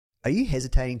Are you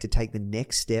hesitating to take the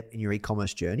next step in your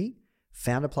e-commerce journey?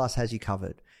 Founder Plus has you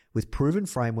covered. With proven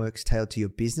frameworks tailored to your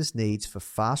business needs for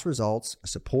fast results, a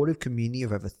supportive community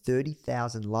of over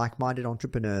 30,000 like-minded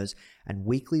entrepreneurs, and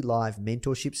weekly live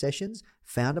mentorship sessions,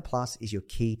 Founder Plus is your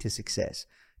key to success.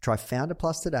 Try Founder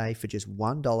Plus today for just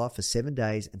 $1 for 7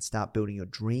 days and start building your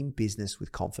dream business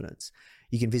with confidence.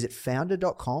 You can visit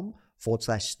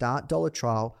founder.com/start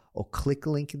 $1 or click the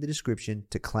link in the description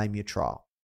to claim your trial.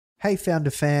 Hey Founder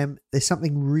Fam, there's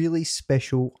something really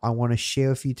special I want to share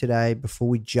with you today before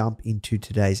we jump into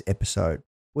today's episode.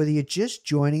 Whether you're just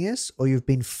joining us or you've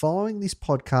been following this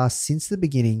podcast since the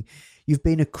beginning, you've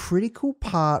been a critical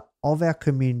part of our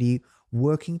community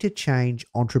working to change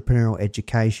entrepreneurial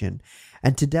education.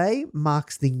 And today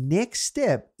marks the next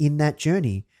step in that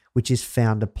journey, which is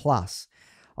Founder Plus.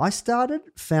 I started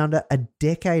Founder a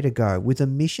decade ago with a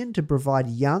mission to provide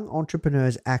young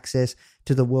entrepreneurs access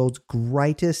to the world's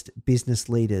greatest business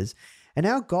leaders. And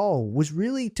our goal was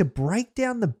really to break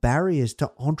down the barriers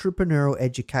to entrepreneurial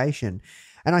education.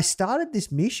 And I started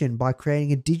this mission by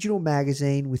creating a digital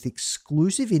magazine with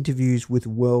exclusive interviews with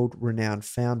world-renowned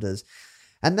founders.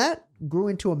 And that grew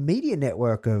into a media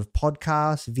network of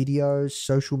podcasts, videos,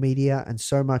 social media, and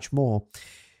so much more.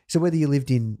 So whether you lived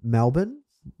in Melbourne,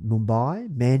 Mumbai,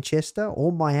 Manchester,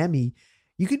 or Miami,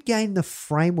 you could gain the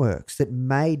frameworks that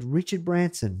made Richard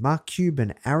Branson, Mark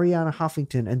Cuban, Arianna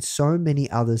Huffington, and so many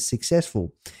others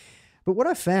successful. But what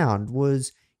I found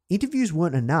was interviews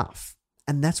weren't enough.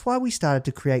 And that's why we started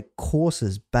to create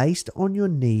courses based on your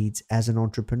needs as an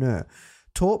entrepreneur,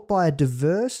 taught by a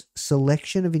diverse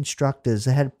selection of instructors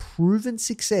that had proven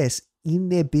success in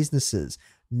their businesses,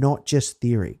 not just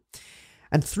theory.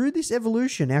 And through this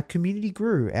evolution, our community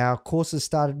grew. Our courses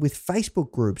started with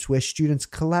Facebook groups where students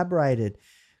collaborated,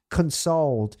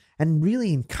 consoled, and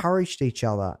really encouraged each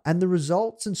other. And the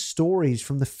results and stories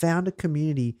from the founder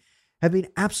community have been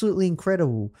absolutely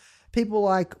incredible. People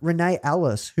like Renee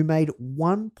Ellis, who made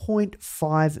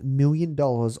 $1.5 million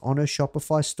on her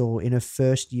Shopify store in her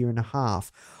first year and a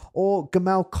half, or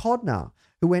Gamal Kodner,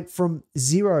 who went from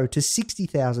 $0 to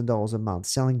 $60,000 a month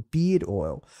selling beard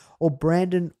oil, or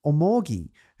Brandon Omorgi,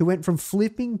 who went from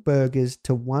flipping burgers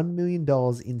to $1 million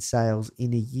in sales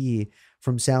in a year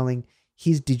from selling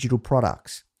his digital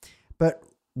products. But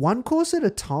one course at a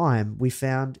time, we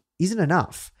found, isn't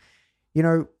enough. You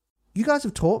know, you guys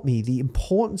have taught me the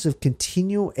importance of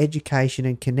continual education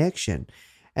and connection.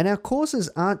 And our courses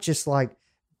aren't just like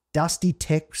dusty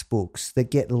textbooks that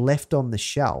get left on the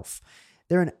shelf.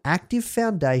 They're an active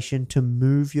foundation to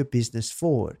move your business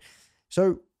forward.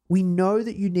 So we know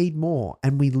that you need more,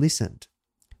 and we listened.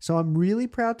 So I'm really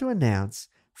proud to announce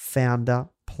Founder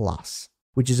Plus,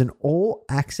 which is an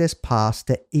all-access pass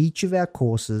to each of our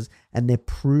courses and their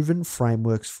proven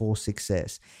frameworks for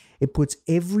success. It puts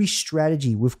every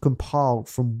strategy we've compiled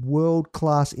from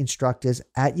world-class instructors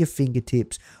at your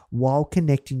fingertips while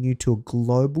connecting you to a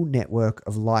global network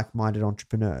of like-minded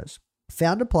entrepreneurs.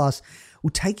 Founder Plus will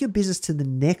take your business to the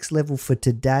next level for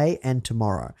today and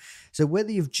tomorrow. So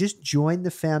whether you've just joined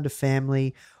the Founder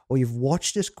family or you've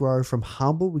watched us grow from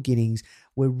humble beginnings,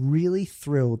 we're really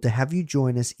thrilled to have you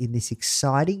join us in this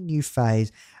exciting new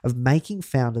phase of making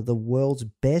Founder the world's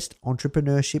best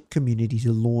entrepreneurship community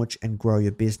to launch and grow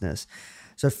your business.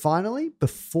 So finally,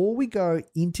 before we go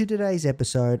into today's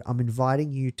episode, I'm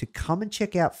inviting you to come and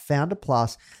check out Founder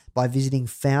Plus by visiting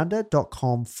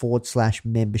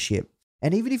founder.com/membership.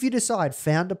 And even if you decide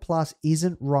Founder Plus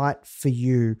isn't right for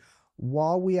you,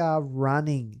 while we are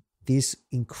running this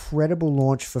incredible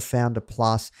launch for Founder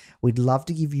Plus, we'd love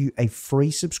to give you a free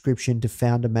subscription to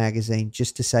Founder Magazine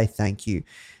just to say thank you.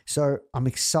 So I'm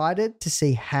excited to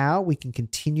see how we can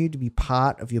continue to be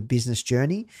part of your business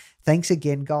journey. Thanks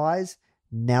again, guys.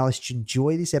 Now let's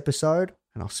enjoy this episode,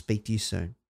 and I'll speak to you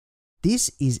soon. This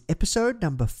is episode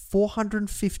number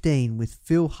 415 with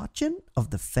Phil Hutcheon of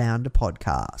the Founder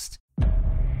Podcast.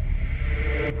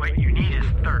 What you need is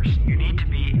thirst. You need to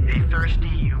be a thirsty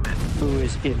human who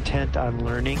is intent on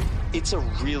learning. It's a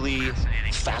really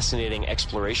fascinating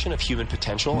exploration of human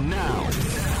potential. Now,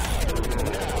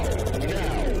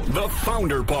 the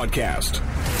Founder Podcast.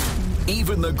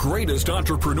 Even the greatest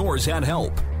entrepreneurs had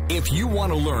help. If you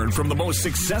want to learn from the most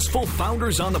successful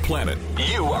founders on the planet,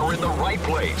 you are in the right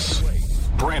place.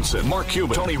 Branson, Mark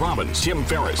Cuban, Tony Robbins, Tim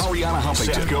Ferriss, Arianna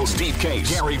Huffington, Seth Godin, Steve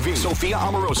Case, Gary Vee, Sophia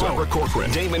Amoruso, Barbara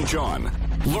Corcoran, Damon John.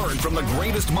 Learn from the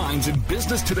greatest minds in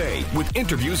business today with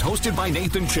interviews hosted by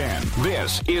Nathan Chan.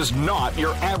 This is not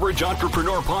your average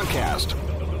entrepreneur podcast.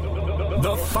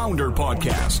 The Founder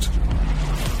Podcast.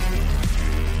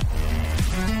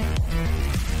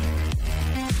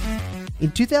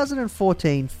 In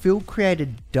 2014, Phil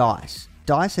created DICE,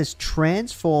 Dice has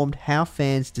transformed how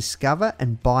fans discover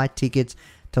and buy tickets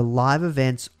to live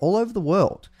events all over the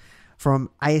world. From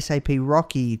ASAP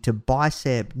Rocky to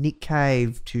Bicep, Nick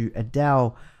Cave to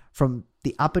Adele, from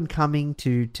the up-and-coming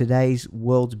to today's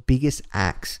world's biggest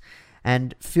acts.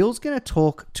 And Phil's going to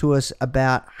talk to us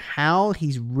about how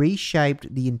he's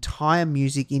reshaped the entire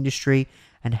music industry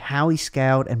and how he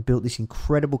scaled and built this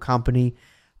incredible company.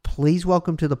 Please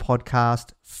welcome to the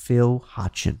podcast, Phil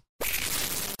Hutcheon.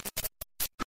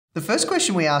 The first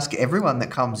question we ask everyone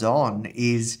that comes on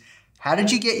is, how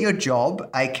did you get your job,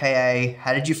 aka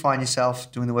how did you find yourself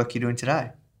doing the work you're doing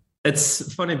today?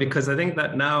 It's funny because I think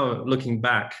that now looking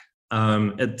back,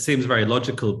 it seems very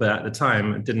logical, but at the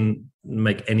time it didn't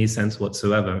make any sense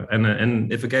whatsoever.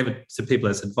 And if I gave it to people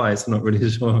as advice, I'm not really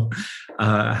sure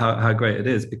how great it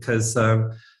is because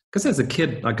as a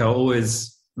kid, like I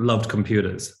always loved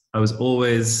computers. I was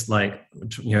always like,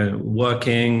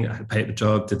 working, I had a paper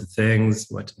job, did the things,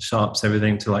 worked in shops,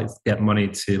 everything to like get money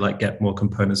to like get more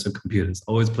components of computers.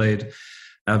 Always played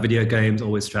video games,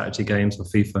 always strategy games or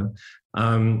FIFA.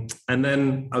 And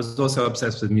then I was also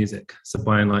obsessed with music. So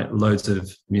buying like loads of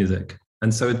music.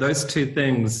 And so those two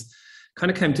things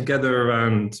kind of came together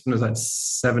around when I was like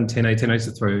 17, 18, I used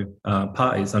to throw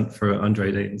parties for under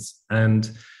 18s.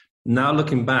 And now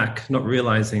looking back, not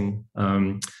realizing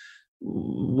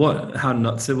how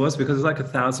nuts it was, because it was like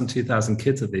 1,000, 2,000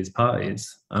 kids at these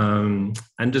parties, and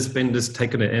just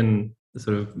taking it in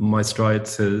sort of my stride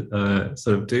to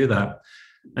sort of do that.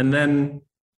 And then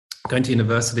going to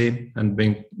university and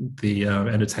being the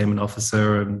entertainment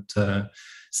officer and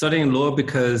studying law,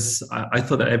 because I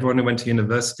thought that everyone who went to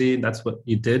university, that's what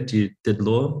you did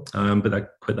law. But I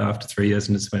quit after 3 years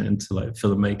and just went into like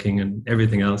filmmaking and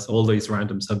everything else, all these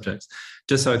random subjects,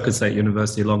 just so I could stay at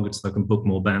university longer so I can book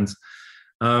more bands.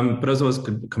 But I was always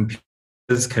good at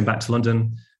computers, came back to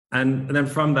London. And then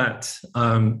from that,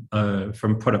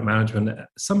 from product management,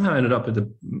 somehow ended up with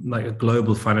a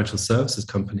global financial services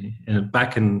company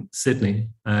back in Sydney,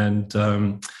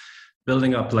 and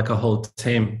building up like a whole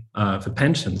team for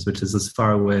pensions, which is as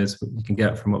far away as you can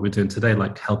get from what we're doing today,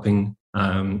 like helping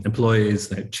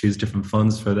employees choose different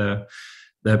funds for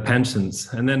their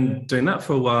pensions. And then doing that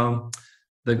for a while,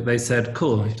 they said,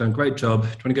 cool, you've done a great job. Do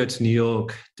you want to go to New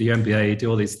York, do your MBA, do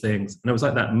all these things? And it was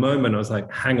like that moment, I was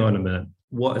like, hang on a minute,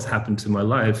 what has happened to my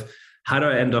life? How do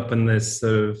I end up in this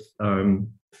sort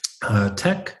of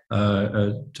tech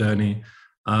journey?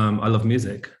 I love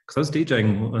music because I was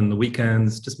DJing on the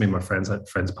weekends, just me and my friends at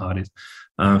friends' parties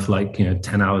for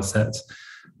 10-hour sets.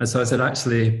 And so I said,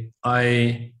 actually,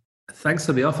 thanks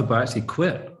for the offer, but I actually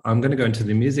quit. I'm going to go into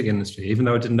the music industry, even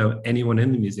though I didn't know anyone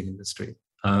in the music industry.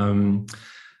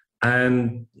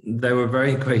 And they were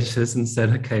very gracious and said,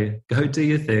 okay, go do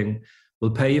your thing. We'll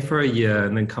pay you for a year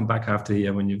and then come back after a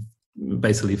year when you've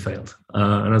basically failed.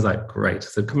 And I was like, great.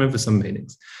 So come in for some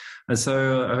meetings. And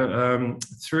so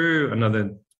through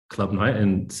another club night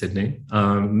in Sydney,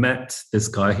 met this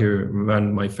guy who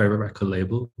ran my favorite record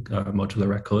label, Modular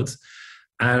Records.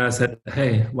 And I said,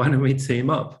 hey, why don't we team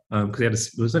up?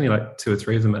 Because there was only like 2 or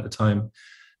 3 of them at the time.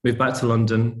 Moved back to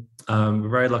London. We're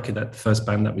very lucky that the first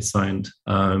band that we signed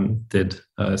did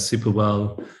super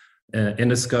well.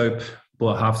 Interscope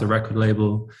bought half the record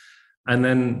label, and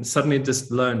then suddenly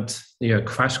just learned,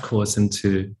 crash course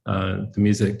into the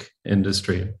music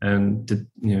industry, and did,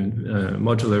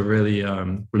 Modular really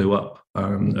blew up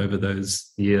over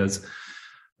those years.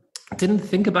 Didn't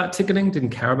think about ticketing,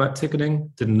 didn't care about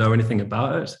ticketing, didn't know anything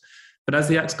about it. But as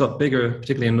the acts got bigger,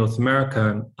 particularly in North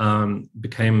America,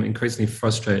 became increasingly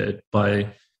frustrated by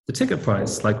the ticket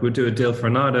price. Like we'd do a deal for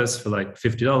an artist for like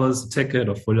 $50 a ticket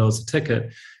or $40 a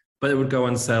ticket, but it would go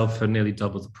on sale for nearly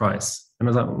double the price. And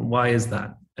I was like, why is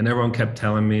that? And everyone kept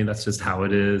telling me that's just how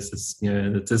it is. It's,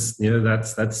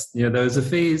 those are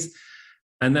fees.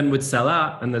 And then would sell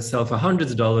out and they'd sell for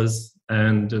hundreds of dollars.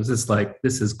 And it was just like,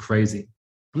 this is crazy.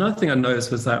 Another thing I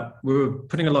noticed was that we were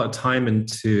putting a lot of time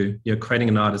into creating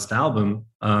an artist album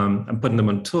and putting them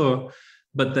on tour,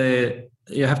 but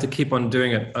you have to keep on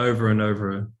doing it over and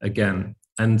over again.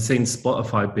 And seeing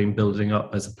Spotify building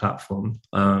up as a platform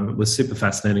was super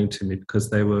fascinating to me, because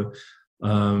they were,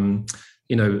 being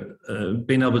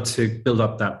able to build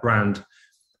up that brand.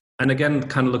 And again,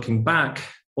 kind of looking back,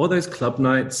 all those club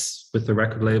nights with the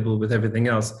record label, with everything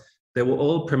else, they were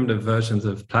all primitive versions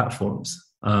of platforms.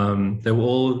 They were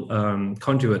all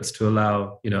conduits to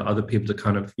allow other people to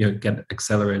kind of get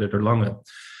accelerated along it.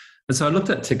 And so I looked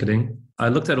at ticketing. I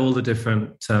looked at all the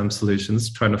different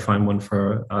solutions, trying to find one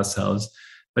for ourselves.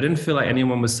 But I didn't feel like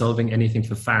anyone was solving anything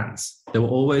for fans. They were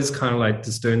always kind of like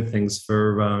just doing things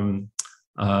for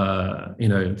for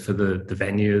the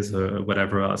venues or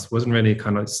whatever else. It wasn't really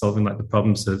kind of solving like the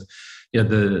problems of,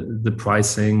 the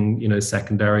pricing,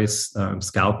 secondary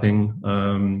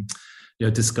scalping,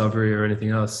 discovery or anything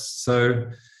else. So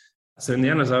in the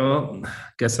end, I was like, well, I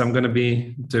guess I'm going to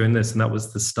be doing this. And that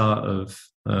was the start of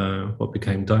what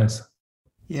became Dice.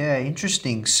 Yeah,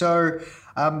 interesting. So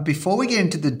before we get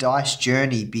into the Dice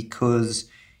journey, because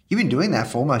you've been doing that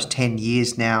for almost 10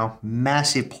 years now,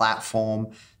 massive platform,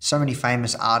 so many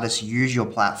famous artists use your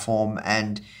platform,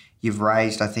 and you've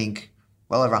raised, I think,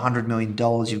 well over $100 million.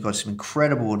 You've got some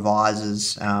incredible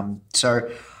advisors.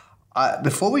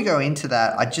 Before we go into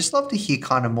that, I'd just love to hear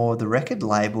kind of more of the record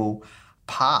label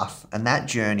path and that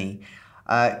journey.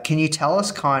 Can you tell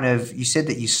us kind of, you said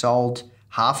that you sold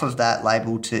half of that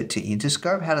label to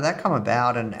Interscope. How did that come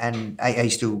about? And are you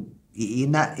still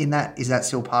in that? Is that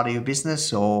still part of your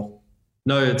business or?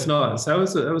 No, it's not. So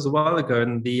it was a while ago,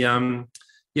 and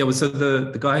so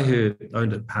the guy who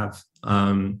owned it, Pav,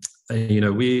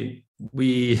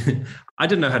 we I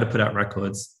didn't know how to put out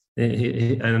records,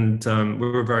 and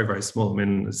we were very, very small. I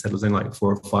mean, I said it was only like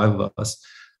 4 or 5 of us.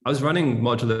 I was running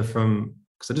Modular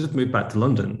because I just moved back to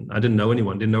London. I didn't know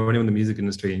anyone in the music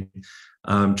industry.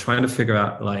 Trying to figure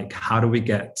out like, how do we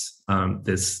get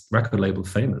this record label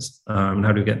famous? And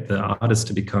how do we get the artist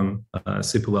to become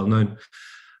super well known?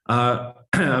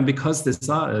 And because this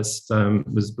artist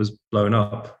was blown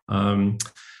up,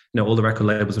 all the record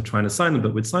labels were trying to sign them,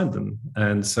 but we'd signed them.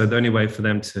 And so the only way for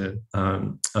them to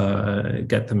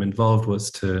get them involved was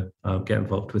to get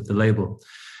involved with the label.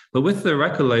 But with the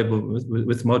record label,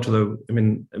 with Modular, I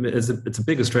mean, it's a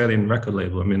big Australian record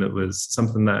label. I mean, it was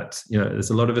something that, there's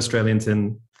a lot of Australians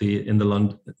in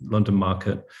the London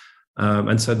market.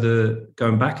 And so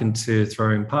going back into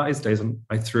throwing parties days,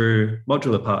 I threw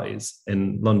Modular parties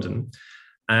in London.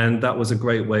 And that was a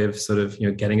great way of sort of,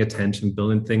 getting attention,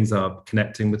 building things up,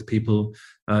 connecting with people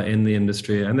in the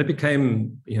industry. And they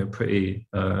became, pretty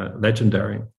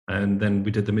legendary. And then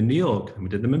we did them in New York, and we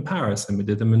did them in Paris, and we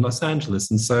did them in Los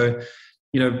Angeles. And so,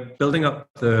 building up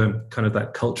the kind of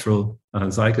that cultural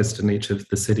zeitgeist in each of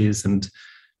the cities. And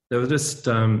they were just,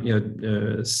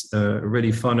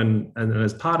 really fun. And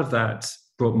as part of that,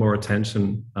 brought more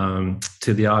attention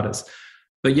to the artists.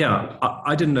 But yeah,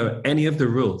 I didn't know any of the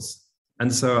rules.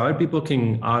 And so I'd be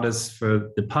booking artists for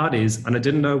the parties, and I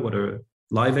didn't know what a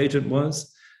live agent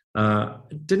was.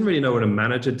 Didn't really know what a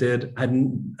manager did.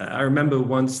 I remember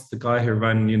once the guy who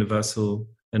ran Universal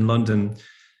in London,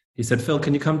 he said, "Phil,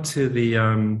 can you come to the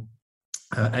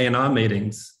A&R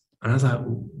meetings?" And I was like,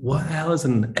 "What the hell is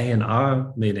an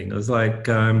A&R meeting?" I was like,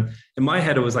 in my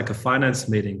head, it was like a finance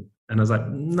meeting. And I was like,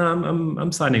 "No,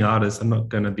 I'm signing artists. I'm not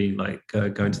going to be like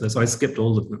going to this." So I skipped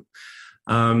all of them.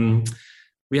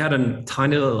 We had a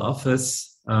tiny little office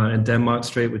in Denmark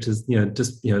Street, which is,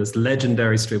 this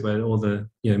legendary street where all the,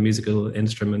 musical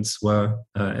instruments were,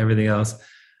 everything else,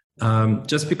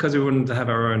 just because we wanted to have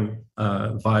our own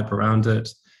vibe around it.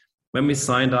 When we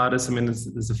signed artists, I mean,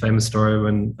 there's a famous story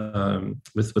when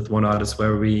with one artist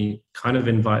where we kind of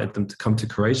invited them to come to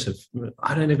Croatia.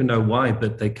 I don't even know why,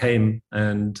 but they came,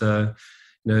 and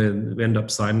we ended up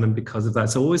signing them because of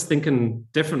that. So always thinking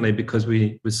differently, because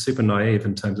we were super naive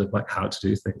in terms of like how to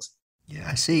do things. Yeah,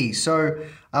 I see. So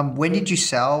when did you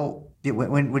sell?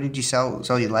 When did you sell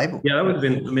your label? Yeah, that would have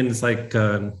been, I mean, it's like,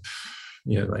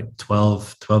 like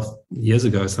 12 years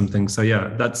ago or something. So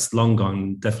yeah, that's long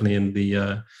gone, definitely in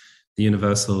the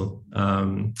Universal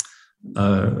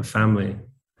family.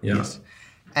 Yeah. Yes.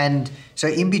 And so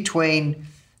in between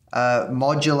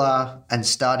Modular and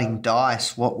starting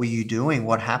Dice, what were you doing?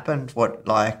 What happened?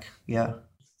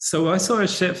 So I saw a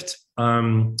shift,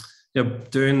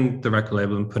 doing the record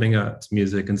label and putting out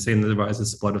music and seeing the rise of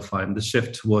Spotify and the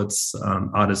shift towards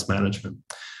artist management.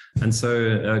 And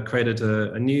so I created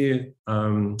a new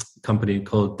company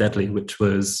called Deadly, which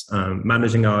was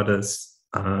managing artists,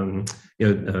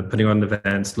 putting on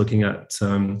events, looking at,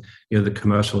 the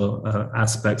commercial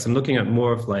aspects, and looking at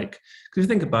more of like, if you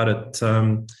think about it,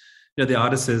 the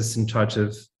artist is in charge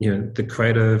of, the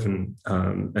creative and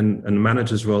the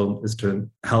manager's role is to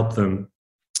help them,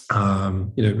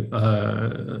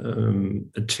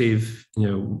 achieve,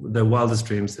 their wildest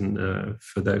dreams and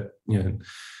for their,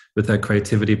 with their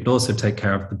creativity, but also take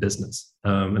care of the business.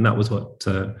 And that was what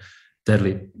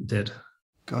Deadly did.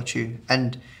 Got you.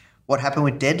 And what happened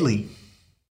with Deadly?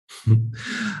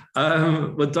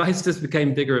 Well, Dice just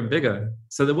became bigger and bigger.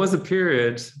 So there was a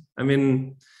period, I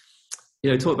mean,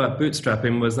 talk about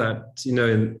bootstrapping, was that,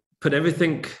 put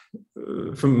everything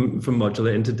from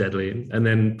Modular into Deadly, and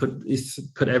then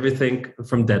put everything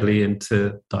from Deadly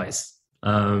into Dice.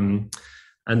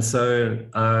 And so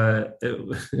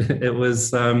it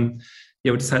was,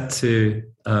 we just had to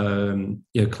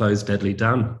close Deadly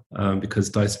down because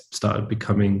Dice started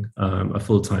becoming a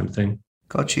full-time thing.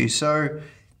 Got you. So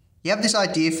you have this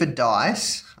idea for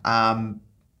Dice.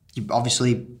 You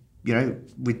obviously,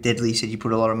 with Deadly, you said you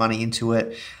put a lot of money into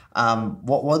it.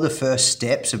 What were the first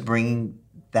steps of bringing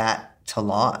that to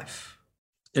life?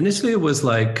 Initially, it was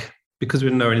like, because we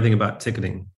didn't know anything about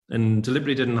ticketing, and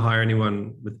deliberately didn't hire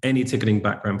anyone with any ticketing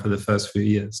background for the first few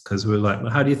years, because we were like,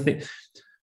 well, how do you think?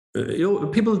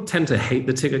 People tend to hate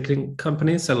the ticketing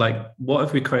companies. So like, what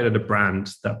if we created a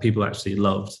brand that people actually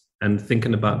loved, and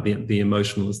thinking about the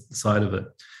emotional side of it?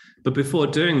 But before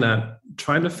doing that,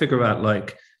 trying to figure out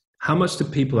like, how much do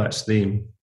people actually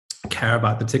care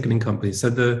about the ticketing company? So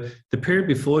the period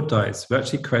before Dice, we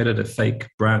actually created a fake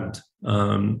brand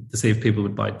to see if people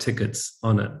would buy tickets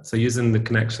on it. So using the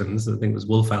connections, I think it was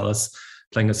Wolf Alice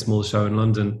playing a small show in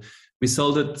London, we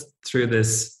sold it through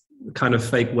this kind of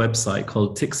fake website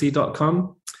called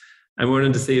Tixie.com. And we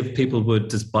wanted to see if people would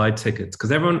just buy tickets.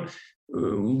 Because everyone,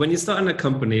 when you start in a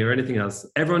company or anything else,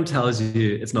 everyone tells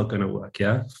you it's not going to work,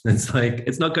 yeah? It's like,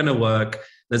 it's not going to work.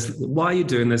 Why are you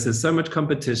doing this? There's so much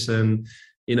competition.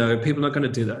 People are not going to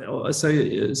do that. So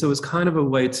it was kind of a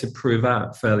way to prove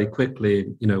out fairly quickly,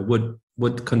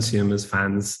 would consumers,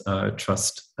 fans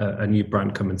trust a new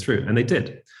brand coming through? And they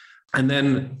did. And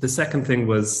then the second thing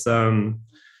was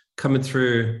coming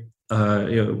through,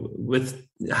 with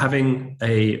having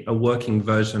a working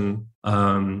version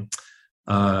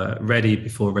ready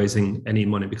before raising any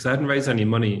money, because I hadn't raised any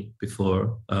money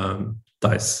before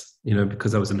Dice,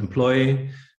 because I was an employee,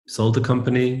 sold the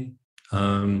company,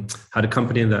 had a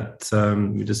company that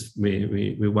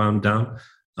we wound down.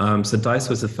 So Dice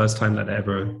was the first time that I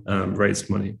ever raised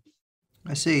money.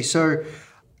 I see. So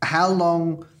how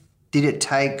long did it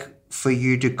take for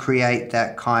you to create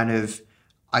that kind of,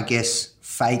 I guess,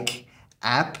 fake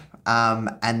app,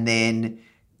 and then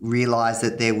realize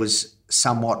that there was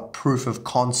somewhat proof of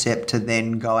concept to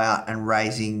then go out and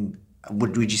raising,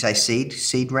 would you say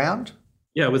seed round?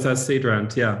 Yeah, it was our seed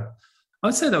round, yeah.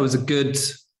 I'd say that was a good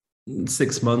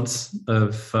 6 months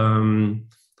of trying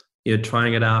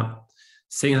it out,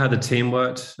 seeing how the team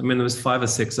worked. I mean, there was 5 or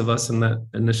 6 of us in that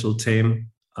initial team,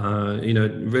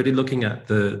 really looking at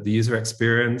the user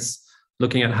experience,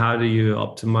 looking at how do you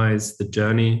optimize the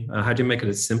journey, how do you make it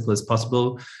as simple as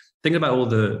possible, think about all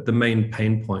the main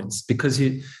pain points, because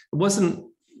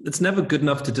it's never good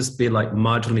enough to just be like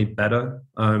marginally better.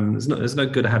 It's no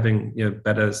good having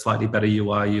slightly better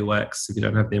UI, UX if you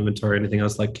don't have the inventory or anything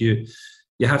else. Like you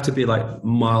have to be like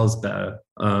miles better.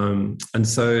 And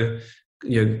so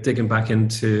digging back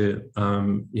into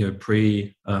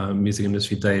pre music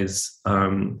industry days,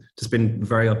 just been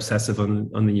very obsessive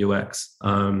on the UX.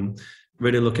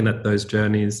 Really looking at those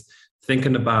journeys,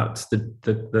 thinking about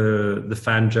the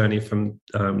fan journey from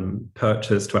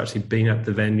purchase to actually being at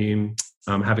the venue,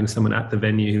 having someone at the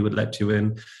venue who would let you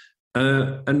in,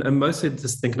 and mostly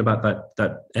just thinking about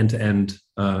that end-to-end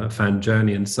fan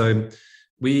journey. And so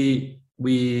we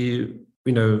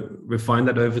refined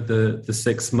that over the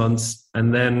 6 months,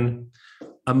 and then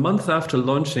a month after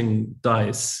launching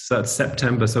Dice, so that's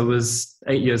September, so it was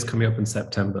 8 years coming up in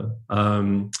September.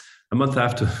 A month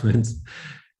afterwards,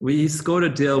 we scored a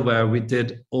deal where we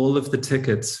did all of the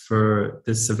tickets for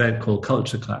this event called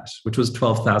Culture Clash, which was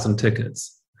 12,000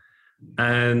 tickets.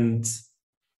 And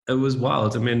it was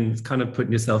wild. I mean, it's kind of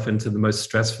putting yourself into the most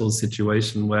stressful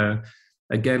situation where,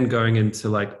 again, going into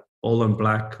like all on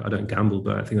black, I don't gamble,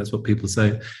 but I think that's what people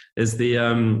say, is the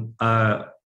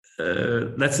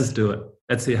let's just do it.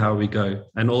 Let's see how we go.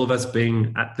 And all of us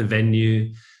being at the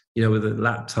venue, with the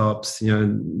laptops,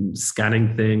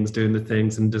 scanning things, doing the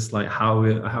things, and just like, how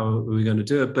are we going to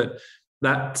do it? But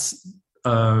that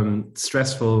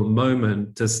stressful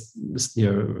moment just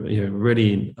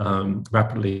really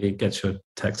rapidly gets your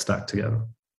tech stack together.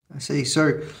 I see.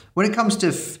 So when it comes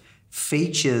to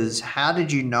features, how did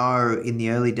you know in the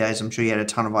early days, I'm sure you had a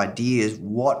ton of ideas,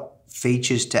 what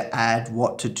features to add,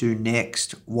 what to do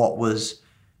next, what was,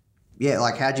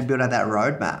 how'd you build out that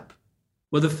roadmap?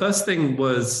 Well, the first thing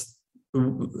was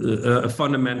a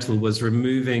fundamental was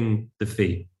removing the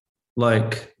fee.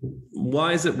 Like,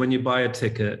 why is it when you buy a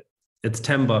ticket, it's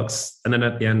 $10 and then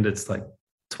at the end it's like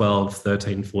 $12,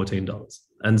 $13, $14?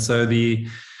 And so it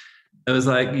was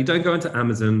like, you don't go into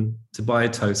Amazon to buy a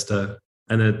toaster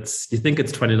and you think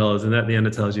it's $20 and at the end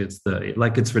it tells you it's $30.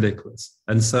 Like, it's ridiculous.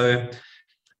 And so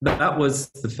that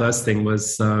was the first thing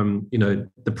was,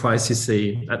 the price you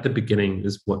see at the beginning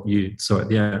is what you saw at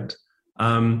the end.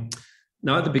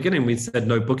 Now, at the beginning, we said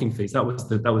no booking fees. That was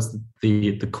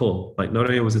the call. Like, not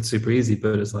only was it super easy,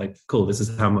 but it's like, cool, this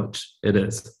is how much it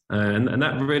is, and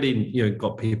that really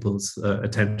got people's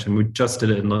attention. We just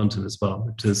did it in London as well,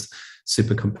 which is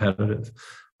super competitive.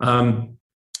 The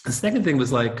second thing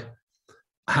was like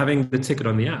having the ticket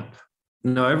on the app.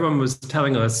 Now, everyone was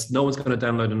telling us no one's going to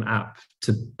download an app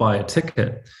to buy a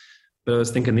ticket, but I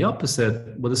was thinking the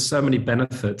opposite. Well, there's so many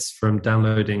benefits from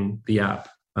downloading the app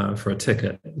for a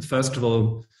ticket. First of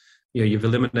all, you've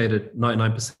eliminated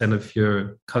 99% of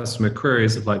your customer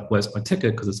queries of like, where's my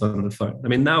ticket? Because it's on the phone. I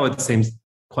mean, now it seems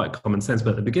quite common sense,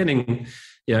 but at the beginning,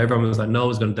 everyone was like, no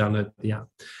one's going to download the app.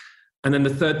 And then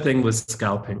the third thing was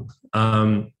scalping.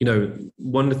 One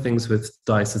of the things with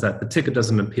Dice is that the ticket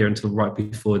doesn't appear until right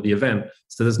before the event.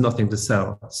 So there's nothing to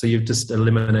sell. So you've just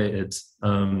eliminated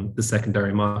the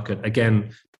secondary market.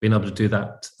 Again, being able to do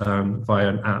that via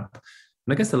an app.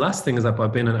 And I guess the last thing is that by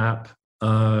being an app,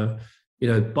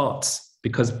 bots,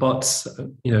 because bots,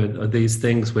 are these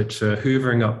things which are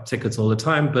hoovering up tickets all the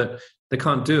time, but they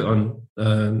can't do it on,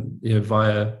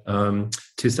 via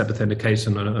two-step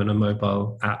authentication on a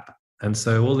mobile app. And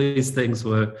so all these things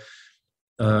were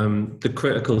the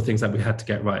critical things that we had to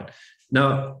get right.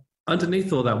 Now,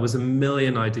 underneath all that was a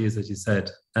million ideas, as you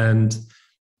said. And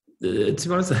to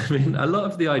be honest, I mean, a lot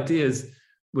of the ideas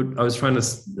I was trying to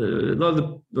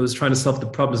solve the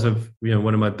problems of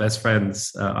one of my best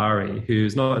friends, Ari,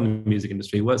 who's not in the music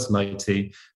industry, works in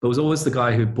IT, but was always the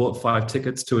guy who bought 5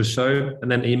 tickets to a show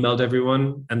and then emailed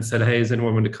everyone and said, "Hey, is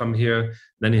anyone want to come here?" And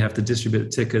then you have to distribute the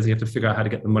tickets. You have to figure out how to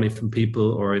get the money from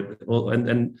people,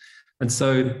 and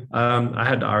so I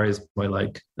had Ari as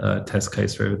my test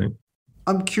case for everything.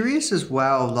 I'm curious as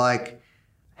well, like,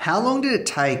 how long did it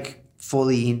take for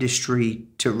the industry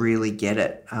to really get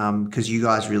it? Because you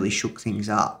guys really shook things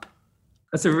up.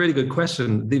 That's a really good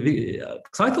question.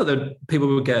 Because I thought that people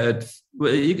would get it.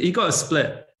 Well, you got a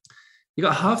split. You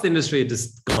got half the industry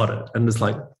just got it, and it's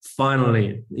like,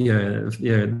 finally,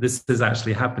 this is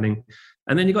actually happening.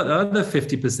 And then you got the other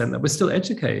 50% that we're still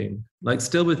educating,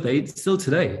 still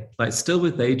today, still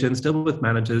with agents, still with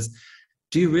managers.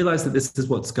 Do you realize that this is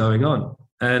what's going on?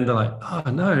 And they're like, oh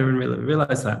no, I didn't really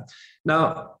realize that.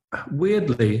 Now,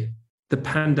 weirdly, the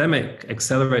pandemic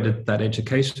accelerated that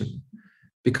education,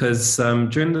 because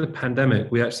during the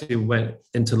pandemic, we actually went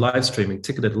into live streaming,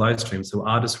 ticketed live stream. So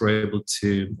artists were able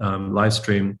to live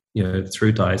stream,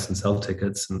 through Dice and sell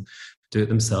tickets and do it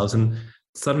themselves. And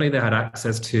suddenly they had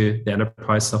access to the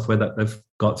enterprise software that they've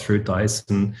got through Dice.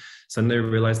 And suddenly they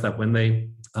realized that when they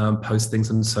post things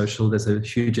on social, there's a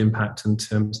huge impact in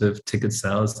terms of ticket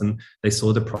sales, and they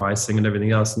saw the pricing and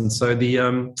everything else. And so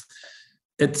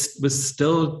it was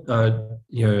still,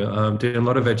 doing a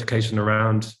lot of education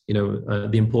around, the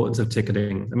importance of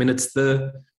ticketing. I mean,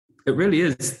 it really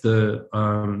is the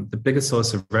biggest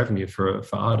source of revenue for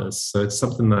artists. So it's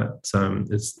something that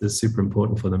is super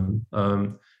important for them.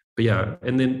 But yeah,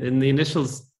 in the initial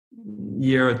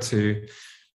year or two,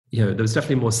 there was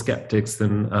definitely more skeptics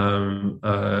than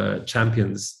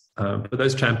champions. But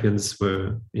those champions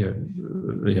were,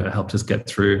 helped us get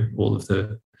through all of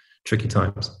the tricky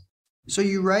times. So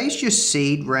you raised your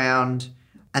seed round,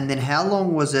 and then how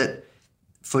long was it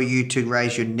for you to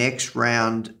raise your next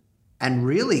round and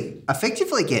really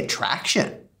effectively get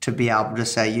traction to be able to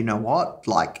say, you know what,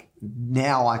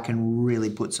 now I can really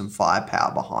put some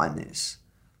firepower behind this?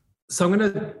 So I'm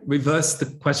going to reverse the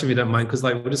question, if you don't mind, because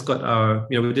we just got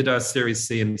we did our Series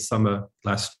C in summer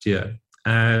last year,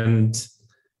 and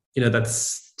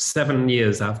that's 7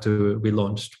 years after we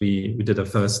launched. We did our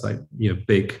first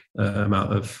big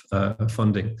amount of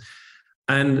funding,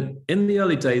 and in the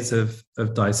early days of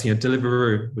Dice,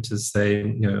 Deliveroo, which is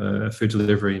a food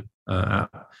delivery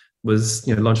app, was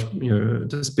launched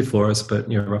just before us, but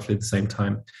roughly at the same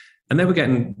time, and they were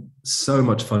getting so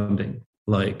much funding.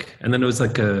 And then it was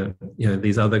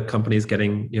these other companies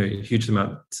getting huge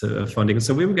amounts of funding.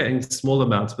 So we were getting small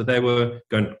amounts, but they were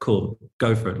going, cool,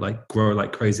 go for it, grow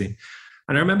like crazy.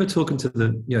 And I remember talking to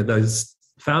those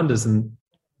founders and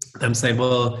them saying,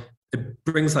 well, it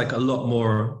brings a lot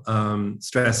more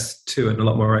stress to it and a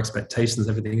lot more expectations,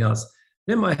 everything else.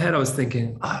 And in my head, I was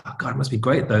thinking, oh God, it must be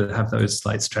great though to have those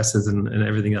stresses and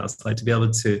everything else, to be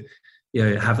able to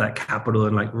have that capital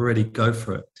and really go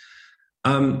for it.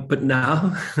 But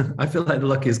now I feel like the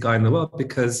luckiest guy in the world,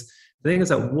 because the thing is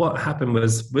that what happened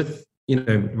was with,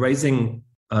 raising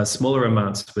smaller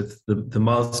amounts with the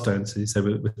milestones, as you said,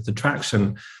 with the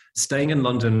traction, staying in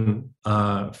London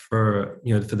for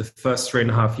the first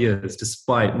 3.5 years,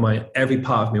 despite every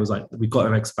part of me was like, we've got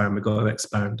to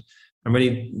expand. I'm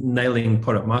really nailing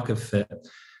product market fit.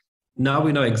 Now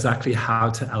we know exactly how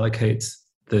to allocate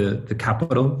the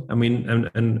capital. I mean,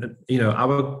 and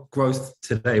our growth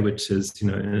today, which is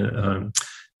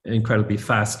incredibly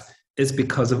fast, is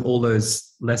because of all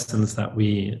those lessons that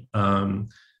we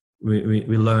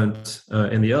learned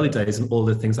in the early days, and all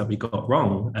the things that we got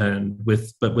wrong, and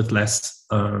with less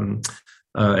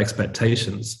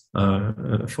expectations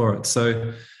for it.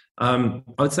 So I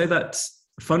would say that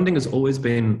funding has always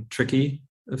been tricky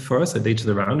for us at each of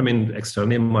the round. I mean,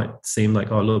 externally it might seem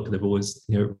like, oh look, they've always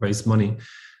raised money,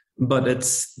 but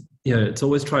it's we've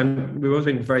always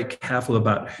been very careful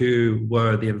about who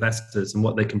were the investors and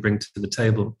what they can bring to the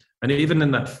table. And even in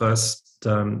that first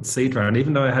seed round,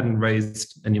 even though I hadn't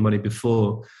raised any money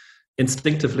before,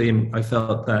 instinctively I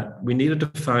felt that we needed to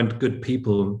find good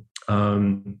people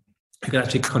who could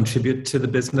actually contribute to the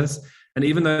business. And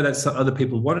even though that other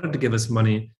people wanted to give us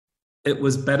money, it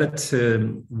was better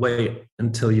to wait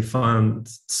until you found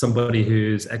somebody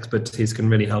whose expertise can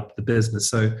really help the business.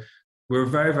 So we were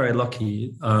very, very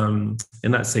lucky in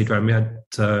that seed round. We had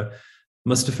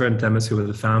Mustafa and Demis, who were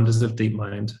the founders of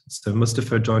DeepMind. So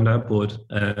Mustafa joined our board,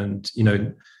 and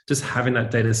just having that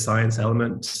data science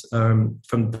element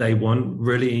from day one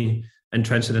really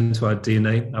entrenched it into our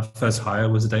DNA. Our first hire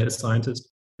was a data scientist.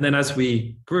 And then as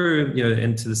we grew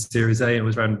into the Series A, it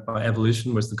was run by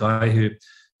Evolution, was the guy who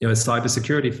a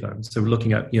cybersecurity firm. So we're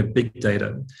looking at big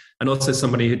data, and also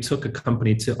somebody who took a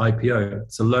company to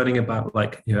IPO. So learning about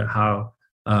how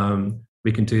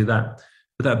we can do that.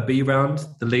 For that B round,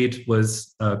 the lead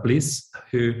was Bliss,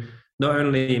 who not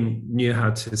only knew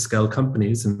how to scale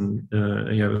companies and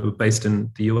were based in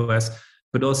the US,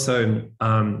 but also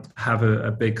have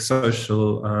a big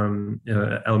social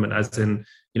element, as in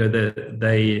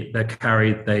they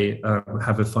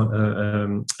have a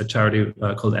charity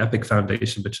called Epic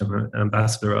Foundation, which I'm an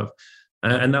ambassador of,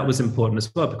 and that was important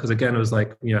as well, because again it was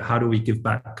like, how do we give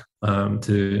back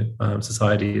to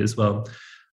society as well.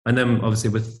 And then obviously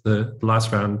with the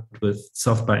last round with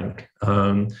SoftBank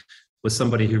was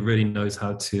somebody who really knows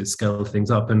how to scale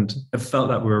things up, and I felt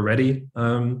that we were ready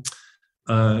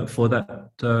for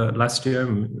that last year,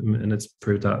 and it's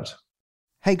proved out.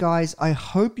 Hey guys, I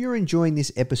hope you're enjoying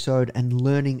this episode and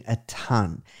learning a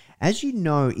ton. As you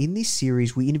know, in this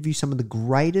series, we interview some of the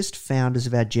greatest founders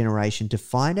of our generation to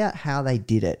find out how they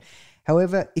did it.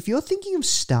 However, if you're thinking of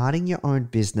starting your own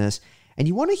business and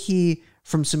you want to hear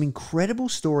from some incredible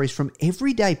stories from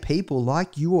everyday people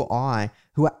like you or I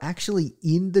who are actually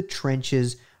in the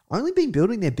trenches, only been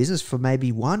building their business for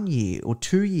maybe 1 year or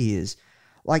 2 years,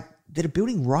 like that are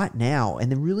building right now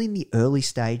and they're really in the early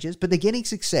stages, but they're getting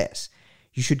success,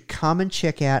 you should come and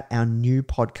check out our new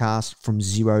podcast, From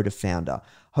Zero to Founder,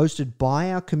 hosted by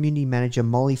our community manager,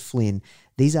 Molly Flynn.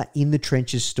 These are in the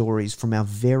trenches stories from our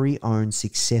very own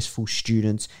successful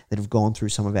students that have gone through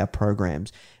some of our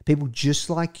programs. People just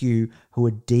like you who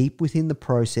are deep within the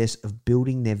process of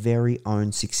building their very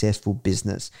own successful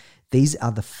business. These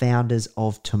are the founders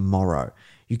of tomorrow.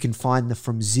 You can find the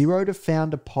From Zero to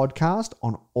Founder podcast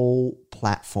on all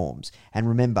platforms. And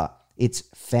remember, it's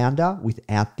founder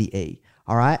without the E.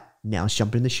 All right, now let's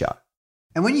jump in the show.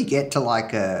 And when you get to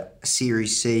like a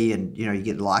Series C and, you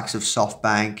get the likes of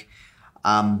SoftBank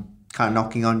kind of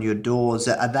knocking on your doors,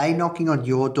 are they knocking on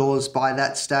your doors by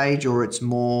that stage, or it's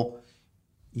more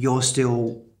you're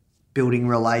still building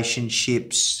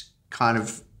relationships, kind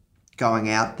of going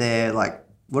out there? Like,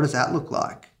 what does that look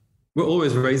like? We're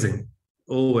always raising,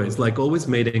 always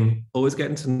meeting, always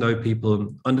getting to know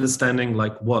people, understanding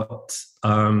like what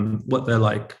they're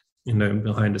like,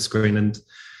 behind a screen. And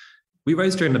we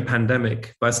raised during the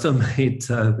pandemic, but I still made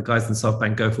the guys in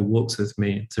SoftBank go for walks with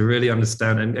me to really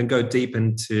understand and go deep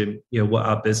into what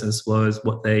our business was,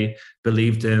 what they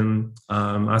believed in,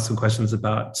 ask some questions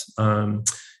about things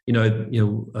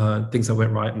that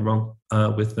went right and wrong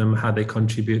with them, how they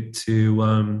contribute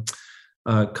to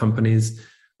companies.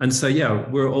 And so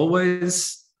we're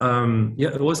always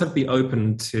always have to be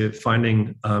open to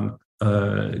finding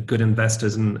good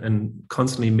investors and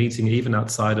constantly meeting even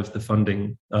outside of the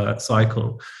funding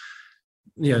cycle.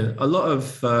 A lot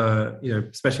of,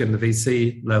 especially in the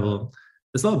VC level,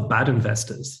 there's a lot of bad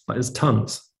investors, like there's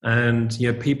tons. And,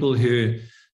 people who,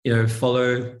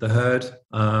 follow the herd,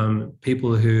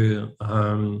 people who,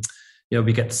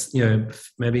 we get,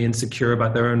 maybe insecure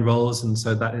about their own roles. And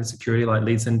so that insecurity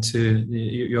leads into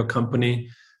your company.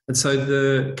 And so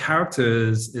the character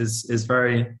is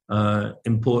very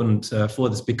important for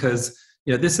this, because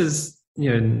this is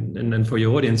and for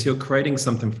your audience, you're creating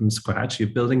something from scratch. You're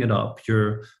building it up.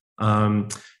 You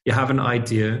have an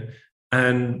idea,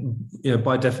 And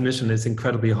by definition, it's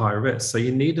incredibly high risk. So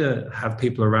you need to have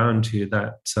people around you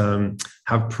that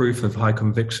have proof of high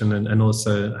conviction and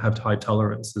also have high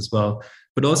tolerance as well,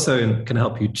 but also can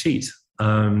help you cheat,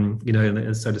 so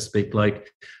to speak. Like,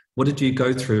 what did you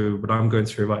go through, what I'm going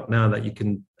through right now, that you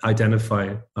can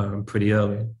identify pretty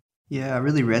early? Yeah, I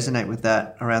really resonate with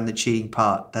that around the cheating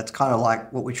part. That's kind of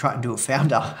like what we try and do at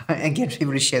Founder and get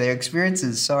people to share their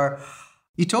experiences. So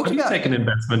you talked Have about... you taken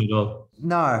investment at all?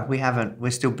 No, we haven't.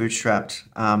 We're still bootstrapped.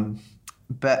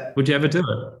 But would you ever do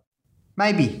it?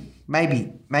 Maybe. My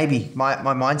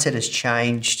mindset has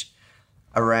changed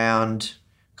around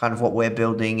kind of what we're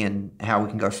building and how we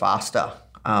can go faster.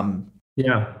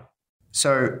 Yeah.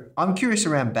 So I'm curious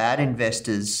around bad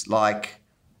investors. Like,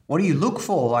 what do you look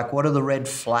for? Like, what are the red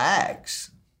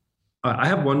flags? I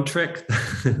have one trick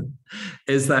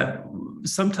is that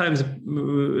sometimes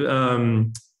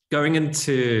going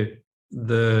into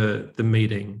the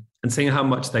meeting and seeing how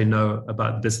much they know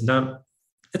about this. Now,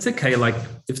 it's okay, like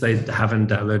if they haven't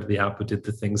downloaded the app or did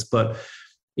the things, but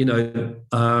can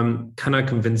I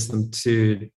convince them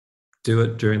to do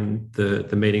it during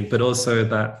the meeting? But also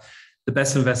that the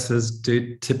best investors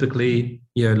do typically,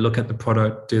 look at the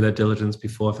product, do their diligence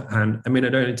beforehand. I mean,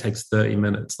 it only takes 30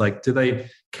 minutes. Like, do they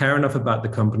care enough about the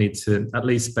company to at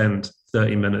least spend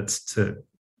 30 minutes to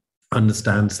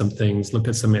understand some things, look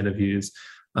at some interviews,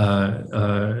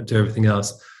 do everything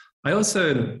else? I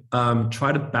also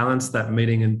try to balance that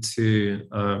meeting into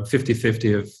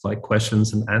 50-50 of like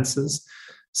questions and answers.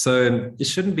 So it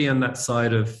shouldn't be on that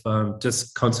side of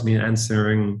just constantly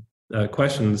answering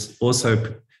questions.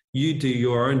 Also, you do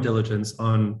your own diligence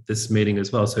on this meeting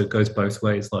as well. So it goes both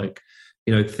ways. Like,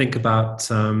 think about,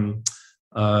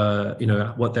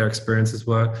 what their experiences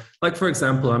were. Like, for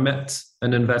example, I met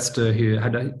an investor who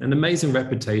had an amazing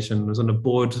reputation, was on the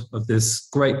board of this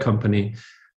great company.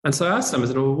 And so I asked them, I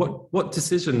said, well, what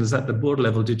decisions at the board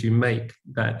level did you make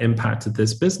that impacted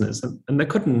this business? And they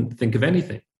couldn't think of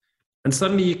anything. And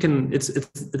suddenly it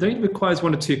only requires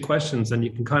one or two questions, and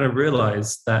you can kind of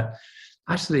realize that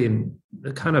actually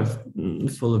they're kind of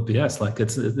full of BS. Like,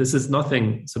 this is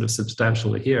nothing sort of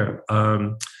substantial here.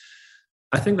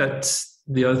 I think that's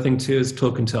the other thing too, is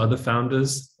talking to other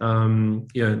founders,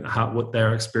 what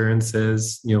their experience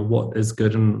is, what is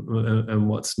good and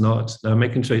what's not.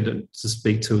 Making sure you don't just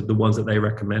speak to the ones that they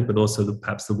recommend, but also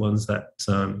perhaps the ones that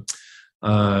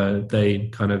they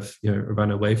kind of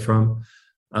run away from.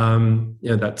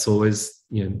 That's always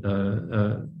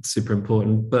super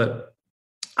important. But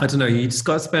I don't know, you just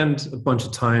got to spend a bunch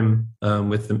of time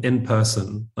with them in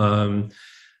person.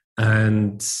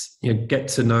 And get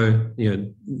to know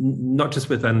not just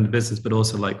within the business, but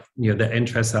also like their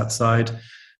interests outside.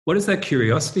 What is their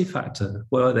curiosity factor?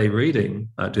 What are they reading?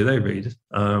 Do they read?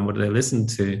 What do they listen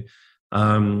to?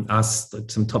 Ask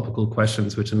some topical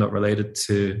questions which are not related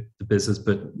to the business,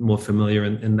 but more familiar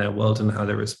in their world and how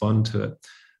they respond to it.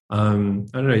 I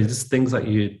don't know, just things that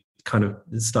you kind of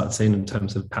start seeing in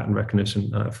terms of pattern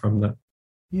recognition from that.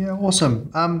 Yeah, awesome.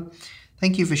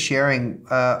 Thank you for sharing.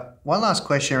 One last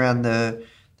question around the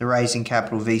raising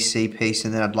capital VC piece,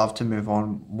 and then I'd love to move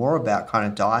on more about kind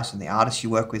of Dice and the artists you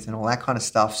work with and all that kind of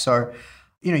stuff. So,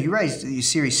 you raised your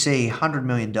Series C, $100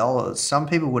 million. Some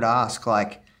people would ask,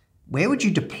 like, where would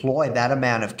you deploy that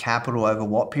amount of capital over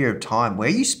what period of time? Where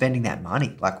are you spending that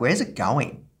money? Like, where's it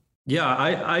going? Yeah,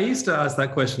 I used to ask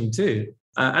that question too.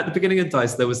 At the beginning of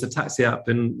Dice, there was a taxi app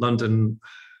in London,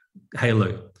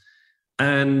 Halo,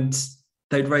 and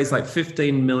they'd raised like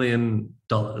 $15 million.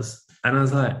 And I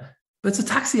was like, but it's a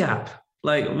taxi app.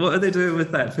 Like, what are they doing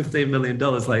with that $15 million?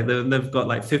 Like, they've got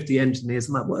like 50 engineers.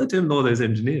 I'm like, what are they doing with all those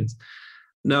engineers?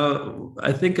 No,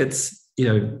 I think it's,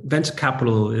 venture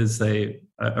capital is a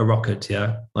rocket,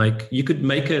 yeah. Like, you could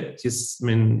make it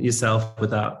yourself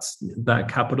without that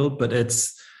capital, but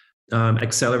it's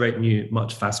accelerating you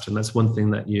much faster. And that's one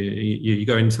thing that you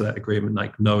go into that agreement,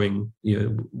 like knowing,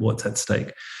 what's at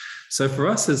stake. So for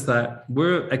us is that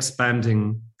we're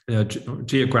expanding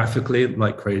geographically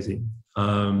like crazy.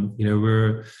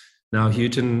 We're now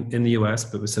huge in the US,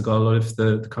 but we've still got a lot of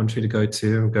the country to go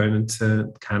to. We're going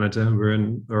into Canada.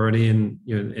 We're already in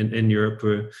Europe.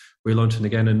 We're launching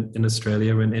again in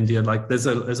Australia and India. Like, there's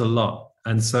a lot.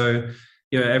 And so,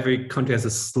 every country has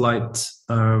a slight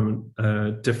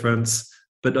difference,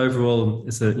 but overall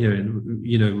it's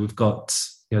we've got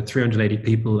 380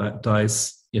 people at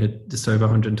Dice. Just over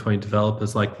 120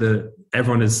 developers. Like,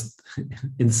 everyone is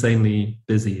insanely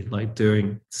busy, like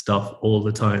doing stuff all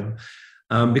the time,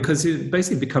 because you're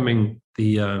basically becoming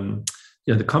the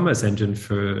commerce engine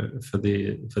for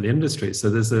the industry. So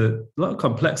there's a lot of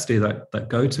complexity that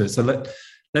go to it. So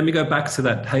let me go back to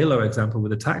that Halo example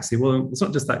with a taxi. Well, it's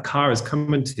not just that car is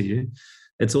coming to you.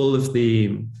 It's all of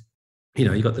the,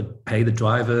 you got to pay the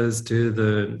drivers, do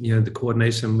the, the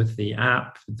coordination with the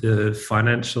app, the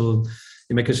financial,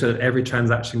 you're making sure that every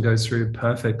transaction goes through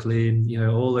perfectly,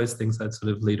 all those things that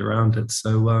sort of lead around it.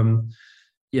 So,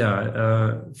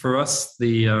 for us,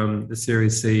 the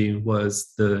Series C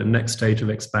was the next stage of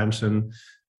expansion.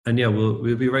 And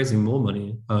we'll be raising more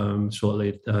money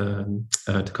shortly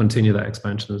to continue that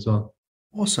expansion as well.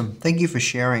 Awesome. Thank you for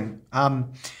sharing.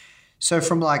 So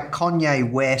from like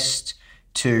Kanye West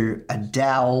to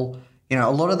Adele,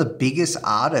 a lot of the biggest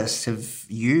artists have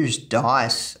used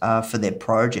Dice for their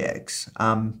projects.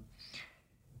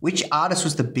 Which artist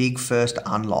was the big first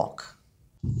unlock?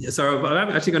 Yeah, so I'm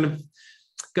actually going to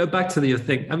go back to your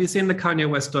thing. Have you seen the Kanye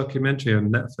West documentary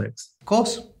on Netflix? Of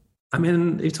course. I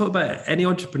mean, you talk about any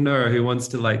entrepreneur who wants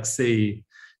to see,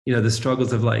 the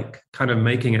struggles of kind of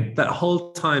making it. That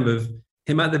whole time of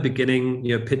him at the beginning,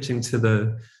 pitching to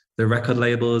the record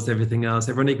labels, everything else,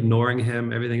 everyone ignoring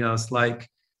him, everything else.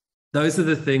 Those are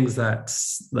the things that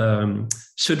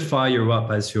should fire you up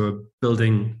as you're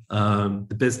building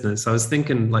the business. I was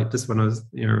thinking just when I was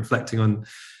reflecting on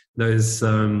those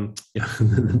the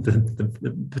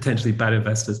potentially bad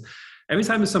investors. Every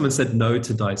time someone said no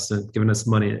to Dice and giving us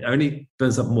money, it only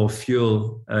burns up more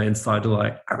fuel inside.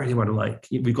 I really want to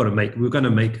we're going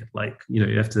to make it.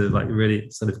 You have to really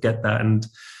sort of get that. And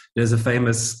there's a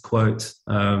famous quote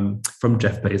from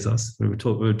Jeff Bezos. We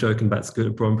were joking about Scooter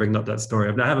Braun bringing up that story.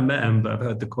 I haven't met him, but I've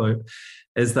heard the quote.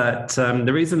 Is that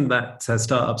the reason that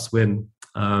startups win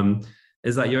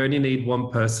is that you only need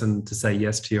one person to say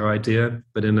yes to your idea,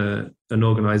 but in an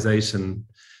organization,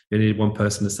 you need one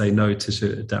person to say no to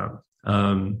shoot it down.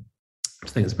 I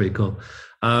think it's pretty cool.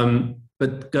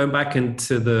 But going back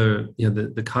into the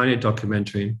Kanye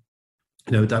documentary,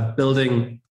 that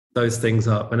building those things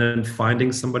up and then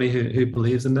finding somebody who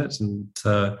believes in it. And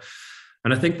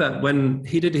I think that when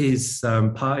he did his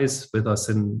parties with us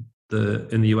in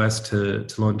the US to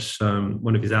launch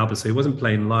one of his albums, so he wasn't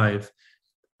playing live.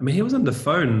 I mean, he was on the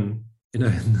phone, at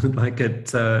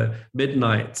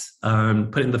midnight,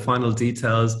 putting the final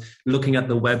details, looking at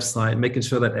the website, making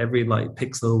sure that every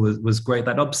pixel was great.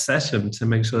 That obsession to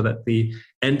make sure that the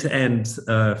end-to-end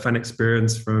fan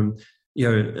experience from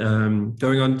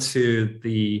going on to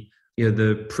the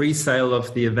pre-sale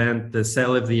of the event, the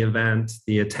sale of the event,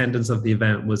 the attendance of the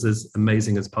event was as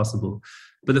amazing as possible.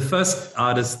 But the first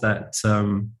artist that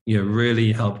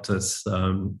really helped us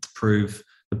prove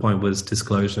the point was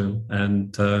Disclosure,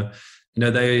 and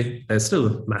they're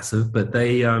still massive, but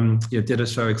they did a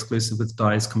show exclusive with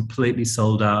Dice, completely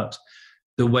sold out.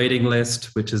 The waiting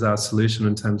list, which is our solution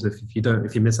in terms of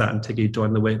if you miss out on ticket, you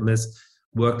join the waiting list,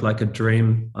 worked like a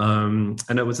dream. And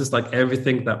it was just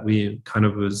everything that we kind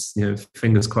of was,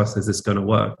 fingers crossed, is this going to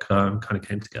work, kind of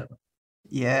came together.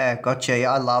 Yeah, gotcha.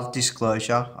 Yeah, I love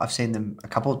Disclosure. I've seen them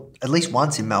at least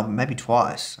once in Melbourne, maybe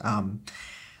twice.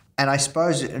 And I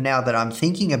suppose now that I'm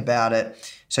thinking about it,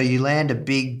 so you land a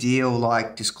big deal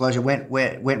like Disclosure. When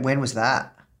was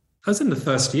that? I was in the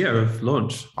first year of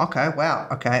launch. Okay, wow.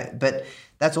 Okay, but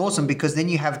that's awesome because then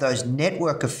you have those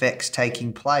network effects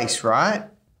taking place, right?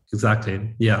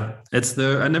 Exactly. Yeah,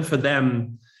 and then for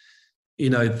them,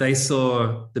 they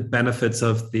saw the benefits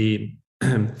of the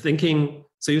thinking.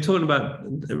 So you're talking about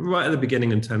right at the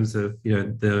beginning in terms of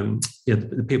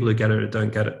the people who get it or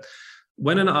don't get it.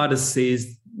 When an artist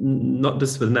sees not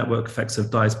just for the network effects of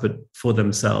Dice, but for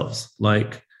themselves,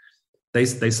 they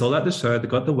sold out the show, they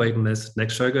got the waiting list,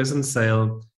 next show goes on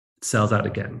sale, it sells out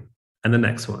again, and the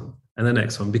next one, and the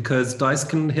next one, because Dice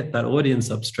can hit that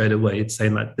audience up straight away. It's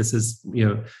saying that this is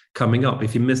coming up.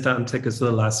 If you missed out on tickets for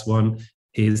the last one,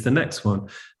 here's the next one.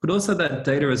 But also that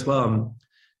data as well.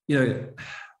 Live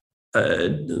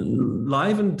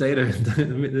and data,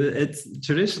 it's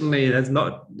traditionally has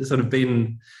not sort of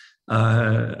been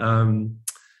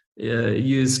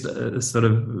used sort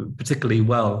of particularly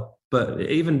well, but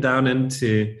even down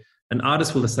into an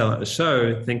artist will sell out a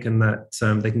show thinking that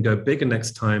they can go bigger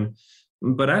next time,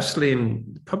 but actually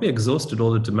probably exhausted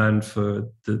all the demand for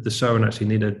the show and actually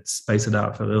needed to space it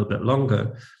out for a little bit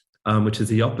longer, which is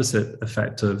the opposite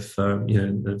effect of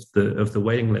the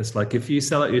waiting list. If you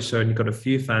sell out your show and you've got a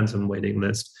few fans on waiting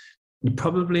list, you're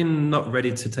probably not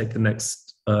ready to take the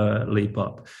next leap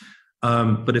up.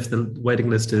 But if the waiting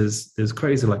list is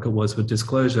crazy like it was with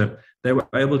Disclosure, they were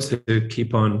able to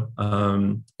keep on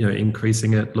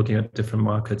increasing it, looking at different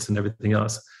markets and everything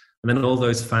else. And then all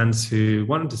those fans who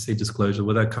wanted to see Disclosure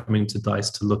were coming to Dice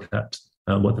to look at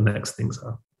what the next things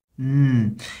are.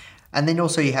 And then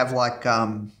also you have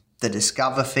the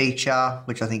Discover feature,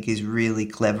 which I think is really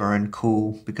clever and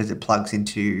cool because it plugs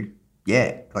into,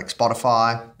 like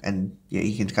Spotify, and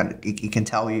you can it can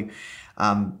tell you,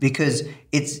 because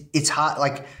it's hard.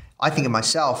 Like, I think of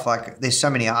myself, like, there's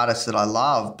so many artists that I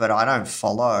love, but I don't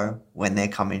follow when they're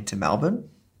coming to Melbourne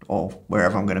or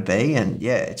wherever I'm going to be. And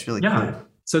it's really cool.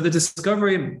 So the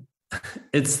Discovery,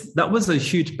 that was a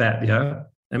huge bet. Yeah.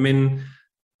 I mean,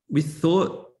 we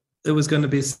thought it was going to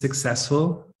be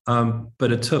successful,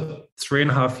 but it took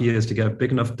 3.5 years to get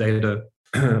big enough data,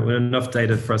 enough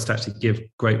data for us to actually give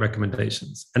great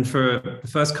recommendations. And for the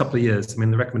first couple of years, I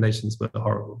mean, the recommendations were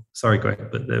horrible. Sorry,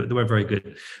 Greg, but they weren't very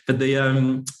good. But they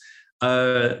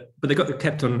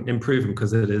kept on improving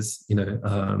because it is,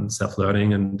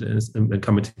 self-learning and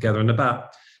coming together. And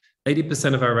about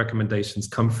 80% of our recommendations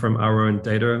come from our own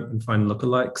data and find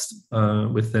lookalikes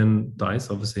within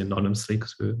Dice, obviously anonymously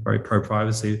because we're very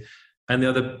pro-privacy. And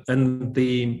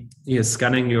the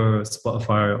scanning your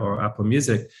Spotify or Apple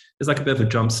Music is like a bit of a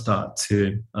jump start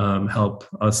to help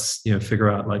us, figure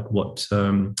out like what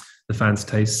the fans'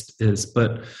 taste is.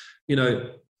 But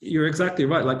you're exactly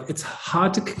right. Like, it's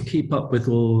hard to keep up with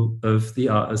all of the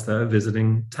artists that are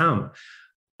visiting town.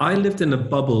 I lived in a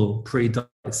bubble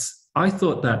pre-Dice. I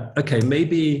thought that, okay,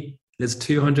 maybe there's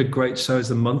 200 great shows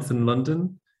a month in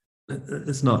London.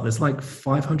 It's not. There's like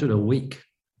 500 a week.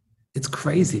 It's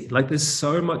crazy. Like, there's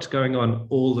so much going on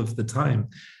all of the time.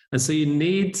 And so you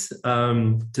need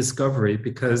discovery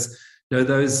because,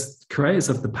 those creators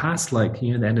of the past, like,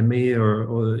 the Enemy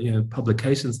or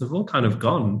publications, they've all kind of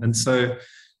gone. And so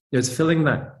it's filling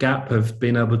that gap of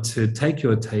being able to take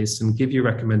your taste and give you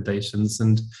recommendations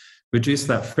and reduce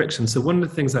that friction. So one of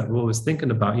the things that we're always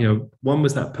thinking about, one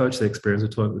was that purchase experience we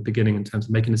talked at the beginning in terms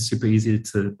of making it super easy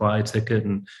to buy a ticket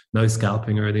and no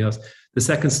scalping or anything else. The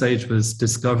second stage was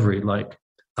discovery, like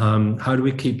how do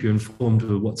we keep you informed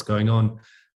of what's going on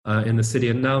in the city?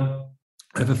 And now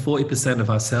over 40% of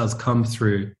our sales come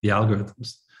through the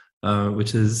algorithms,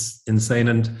 which is insane.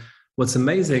 And what's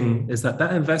amazing is that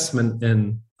investment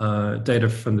in data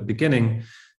from the beginning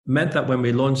meant that when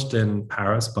we launched in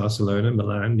Paris, Barcelona,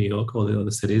 Milan, New York, all the other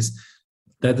cities,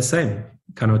 they're the same.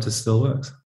 Kind of just still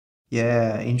works.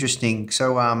 Yeah, interesting.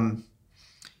 So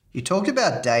you talked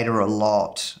about data a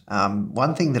lot.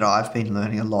 One thing that I've been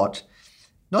learning a lot,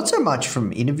 not so much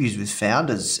from interviews with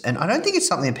founders, and I don't think it's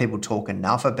something that people talk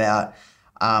enough about,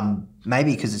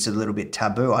 maybe because it's a little bit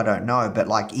taboo, I don't know, but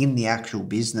like in the actual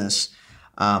business,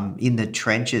 in the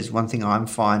trenches, one thing I'm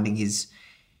finding is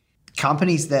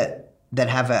companies that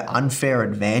have an unfair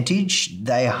advantage,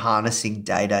 they are harnessing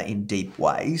data in deep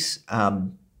ways,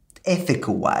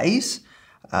 ethical ways,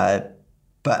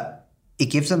 but it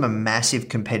gives them a massive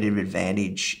competitive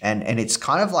advantage. And it's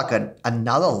kind of like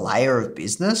another layer of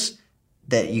business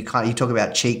that you talk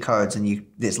about cheat codes and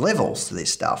there's levels to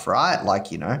this stuff, right? Like,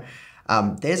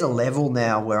 there's a level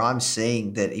now where I'm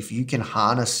seeing that if you can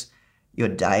harness your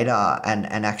data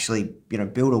and actually,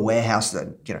 build a warehouse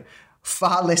that,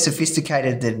 far less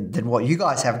sophisticated than what you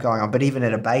guys have going on, but even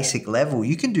at a basic level,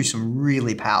 you can do some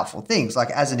really powerful things.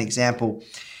 Like, as an example,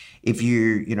 if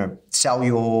you sell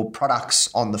your products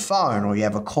on the phone or you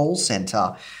have a call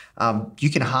center, you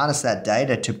can harness that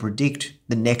data to predict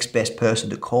the next best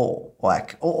person to call,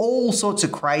 like all sorts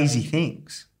of crazy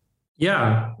things.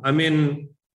 Yeah, I mean,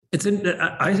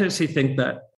 I actually think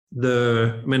that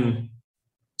one,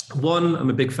 I'm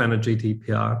a big fan of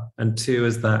GDPR, and two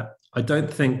is that I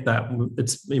don't think that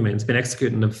it's been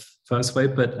executed in the first way,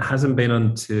 but it hasn't been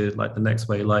on to like the next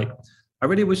way. Like, I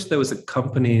really wish there was a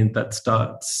company that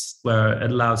starts where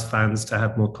it allows fans to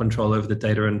have more control over the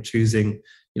data and choosing,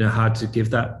 how to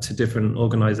give that to different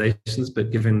organizations, but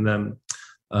giving them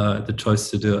the choice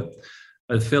to do it.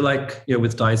 I feel like,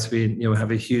 with Dice, we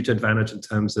have a huge advantage in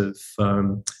terms of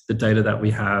the data that we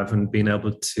have and being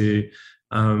able to,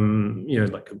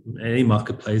 like any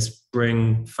marketplace,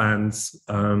 bring fans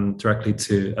directly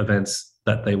to events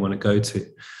that they want to go to.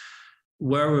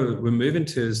 Where we're moving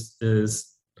to is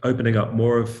opening up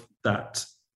more of that,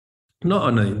 not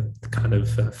on a kind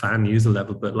of fan user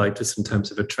level, but like just in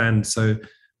terms of a trend. So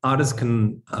artists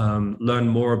can learn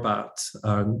more about,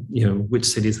 which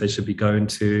cities they should be going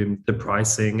to, the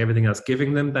pricing, everything else,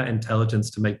 giving them that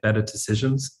intelligence to make better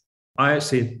decisions. I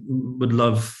actually would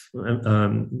love,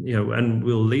 and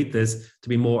we'll lead this to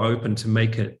be more open to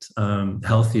make it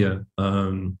healthier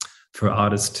for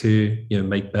artists to,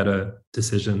 make better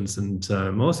decisions and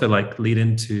also like lead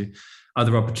into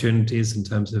other opportunities in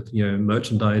terms of,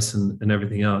 merchandise and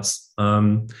everything else.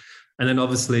 And then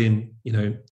obviously,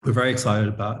 we're very excited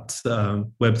about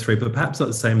Web3, but perhaps not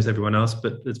the same as everyone else,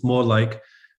 but it's more like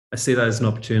I see that as an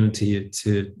opportunity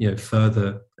to,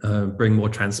 further bring more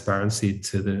transparency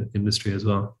to the industry as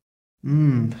well.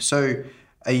 So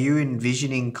are you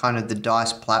envisioning kind of the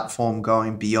Dice platform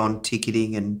going beyond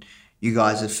ticketing, and you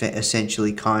guys are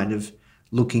essentially kind of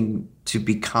looking to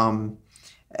become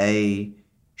a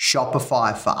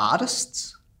Shopify for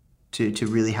artists to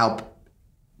really help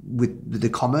with the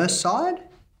commerce side?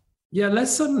 Yeah,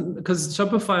 less on, because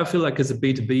Shopify I feel like is a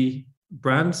B2B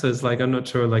brand. So it's like, I'm not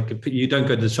sure, like you don't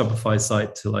go to the Shopify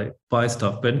site to like buy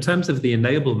stuff. But in terms of the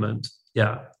enablement,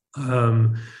 yeah.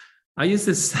 I use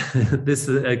this this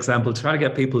example to try to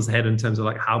get people's head in terms of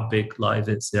like how big live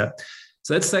is. Yeah.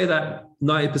 So let's say that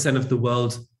 90% of the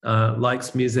world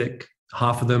likes music.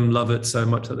 Half of them love it so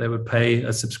much that they would pay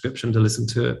a subscription to listen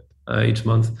to it each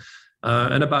month.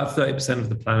 And about 30% of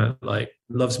the planet like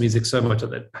loves music so much that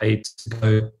they'd pay to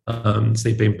go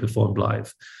see it being performed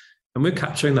live. And we're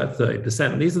capturing that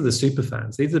 30%. These are the super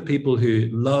fans. These are people who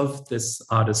love this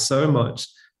artist so much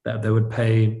that they would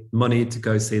pay money to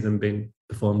go see them being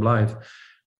performed live.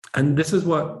 And this is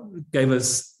what gave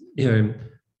us,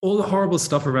 all the horrible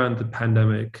stuff around the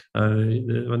pandemic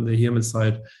on the human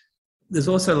side. There's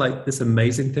also like this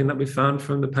amazing thing that we found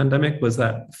from the pandemic was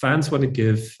that fans want to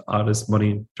give artists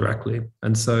money directly.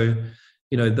 And so,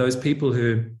 those people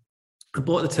who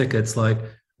bought the tickets, like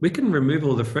we can remove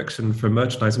all the friction from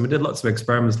merchandise. And we did lots of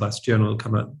experiments last year, and it'll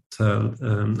come out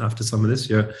after summer this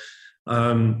year,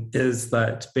 is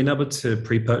that being able to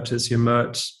pre-purchase your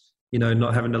merch,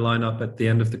 not having to line up at the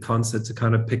end of the concert to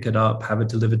kind of pick it up, have it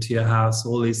delivered to your house,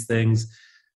 all these things.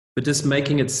 But just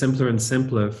making it simpler and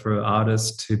simpler for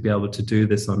artists to be able to do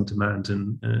this on demand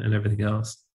and everything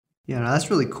else. Yeah, no, that's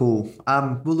really cool.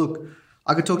 Well, look,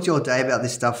 I could talk to you all day about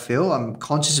this stuff, Phil. I'm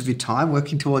conscious of your time,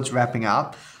 working towards wrapping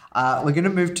up. We're going to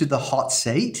move to the hot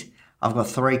seat. I've got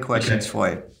 3 questions for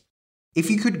you. If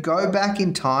you could go back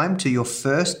in time to your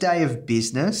first day of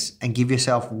business and give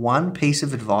yourself one piece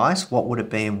of advice, what would it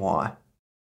be and why?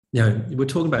 We're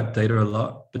talking about data a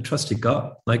lot, but trust your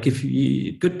gut. Like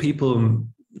good people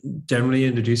generally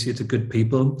introduce you to good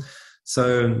people.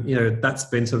 So, that's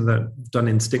been something that I've done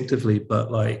instinctively, but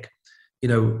like,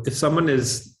 if someone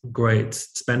is great,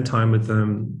 spend time with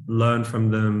them, learn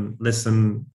from them,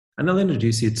 listen, and they'll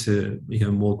introduce you to,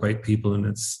 more great people. And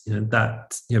it's,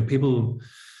 people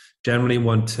generally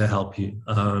want to help you,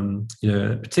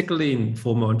 particularly in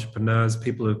former entrepreneurs,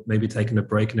 people who've maybe taken a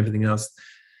break and everything else.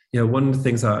 One of the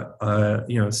things I've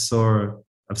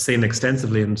seen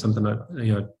extensively, and something I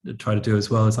try to do as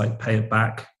well, is like pay it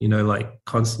back, like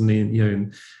constantly, I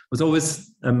was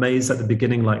always amazed at the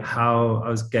beginning, like how I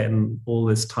was getting all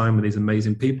this time with these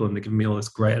amazing people and they're giving me all this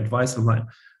great advice. I'm like,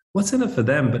 what's in it for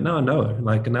them? But now I know,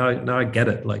 like now I get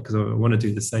it, like, because I want to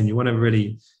do the same. You want to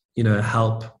really,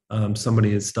 help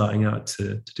somebody who's starting out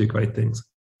to do great things.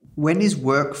 When is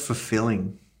work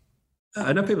fulfilling?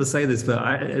 I know people say this,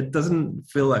 but it doesn't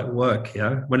feel like work.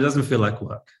 Yeah, when it doesn't feel like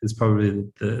work, is probably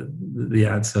the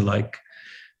answer. Like,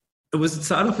 it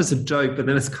started off as a joke, but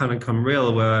then it's kind of come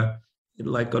real. Where,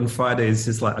 like, on Fridays,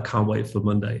 it's like I can't wait for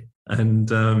Monday,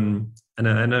 and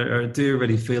I do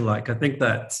really feel like, I think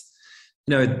that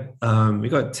we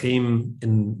got a team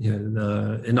in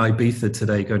Ibiza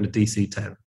today going to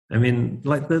DC10. I mean,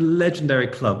 like the legendary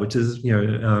club, which is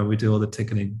we do all the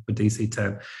ticketing for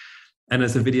DC10. And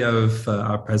there's a video of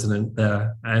our president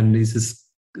there, and he's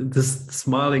just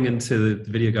smiling into the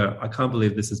video, go, I can't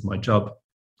believe this is my job.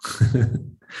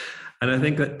 And I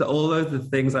think that all of the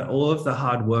things, like all of the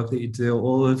hard work that you do,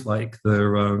 all of like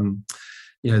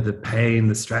the pain,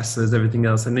 the stresses, everything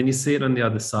else, and then you see it on the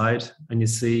other side, and you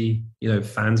see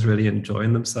fans really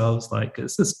enjoying themselves. Like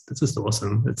it's just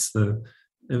awesome.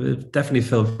 It definitely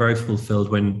feels very fulfilled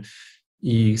when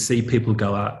you see people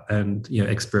go out and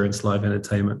experience live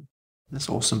entertainment. That's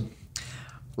awesome.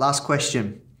 Last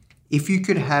question. If you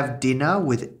could have dinner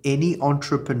with any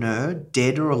entrepreneur,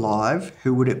 dead or alive,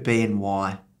 who would it be and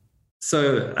why?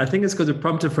 So I think it's because it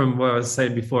prompted from what I was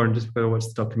saying before, and just when I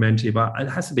watched the documentary, but it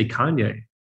has to be Kanye.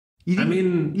 You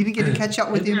didn't get to catch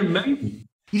up with him. Amazing.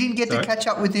 You didn't get to catch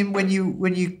up with him when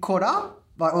you caught up?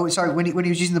 When he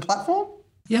was using the platform?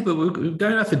 Yeah, but we're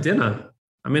going out for dinner.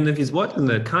 I mean, if he's watching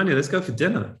the Kanye, let's go for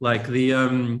dinner. Like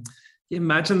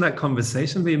imagine that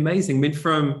conversation. It'd be amazing.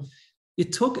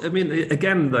 I mean,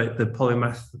 again, like the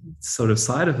polymath sort of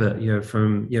side of it,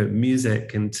 from,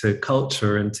 music into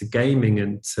culture, into gaming,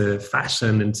 into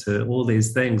fashion, into all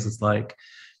these things. It's like,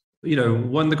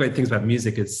 one of the great things about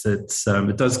music is that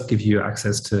it does give you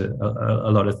access to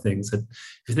a lot of things. And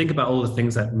if you think about all the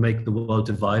things that make the world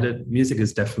divided, music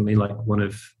is definitely like one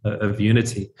of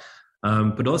unity.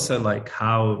 But also like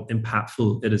how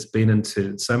impactful it has been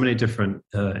into so many different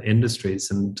industries.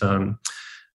 And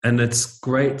And it's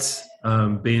great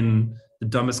being the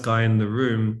dumbest guy in the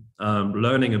room,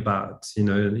 learning about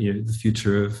the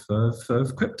future of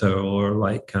crypto or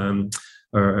like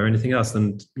or anything else,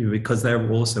 and because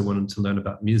they're also wanting to learn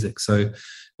about music. So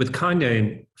with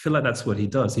Kanye, I feel like that's what he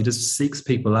does. He just seeks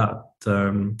people out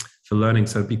for learning.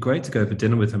 So it'd be great to go for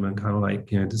dinner with him and kind of like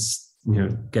just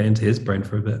get into his brain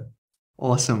for a bit.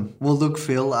 Awesome. Well, look,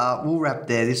 Phil, we'll wrap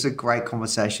there. This is a great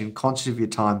conversation. Conscious of your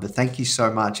time, but thank you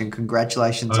so much and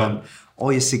congratulations on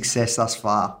all your success thus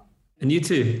far. And you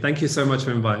too. Thank you so much for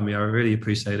inviting me. I really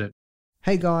appreciate it.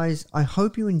 Hey guys, I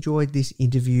hope you enjoyed this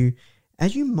interview.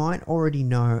 As you might already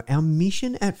know, our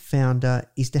mission at Founder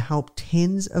is to help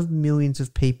tens of millions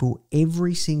of people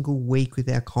every single week with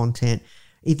our content,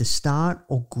 either start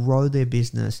or grow their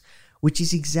business, which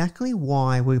is exactly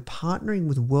why we're partnering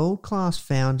with world-class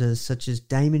founders such as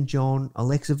Damon John,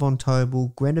 Alexa Von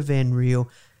Tobel, Greta Van Riel,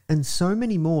 and so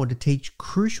many more to teach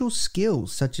crucial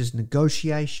skills such as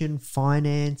negotiation,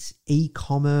 finance,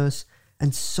 e-commerce,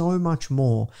 and so much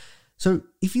more. So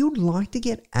if you'd like to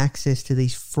get access to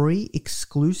these free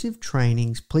exclusive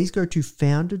trainings, please go to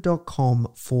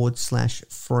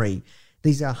founder.com/free.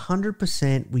 These are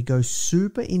 100%. We go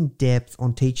super in depth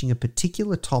on teaching a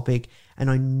particular topic, and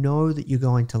I know that you're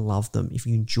going to love them if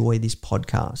you enjoy this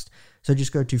podcast. So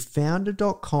just go to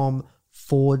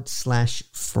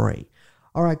founder.com/free.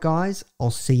 All right, guys,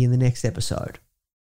 I'll see you in the next episode.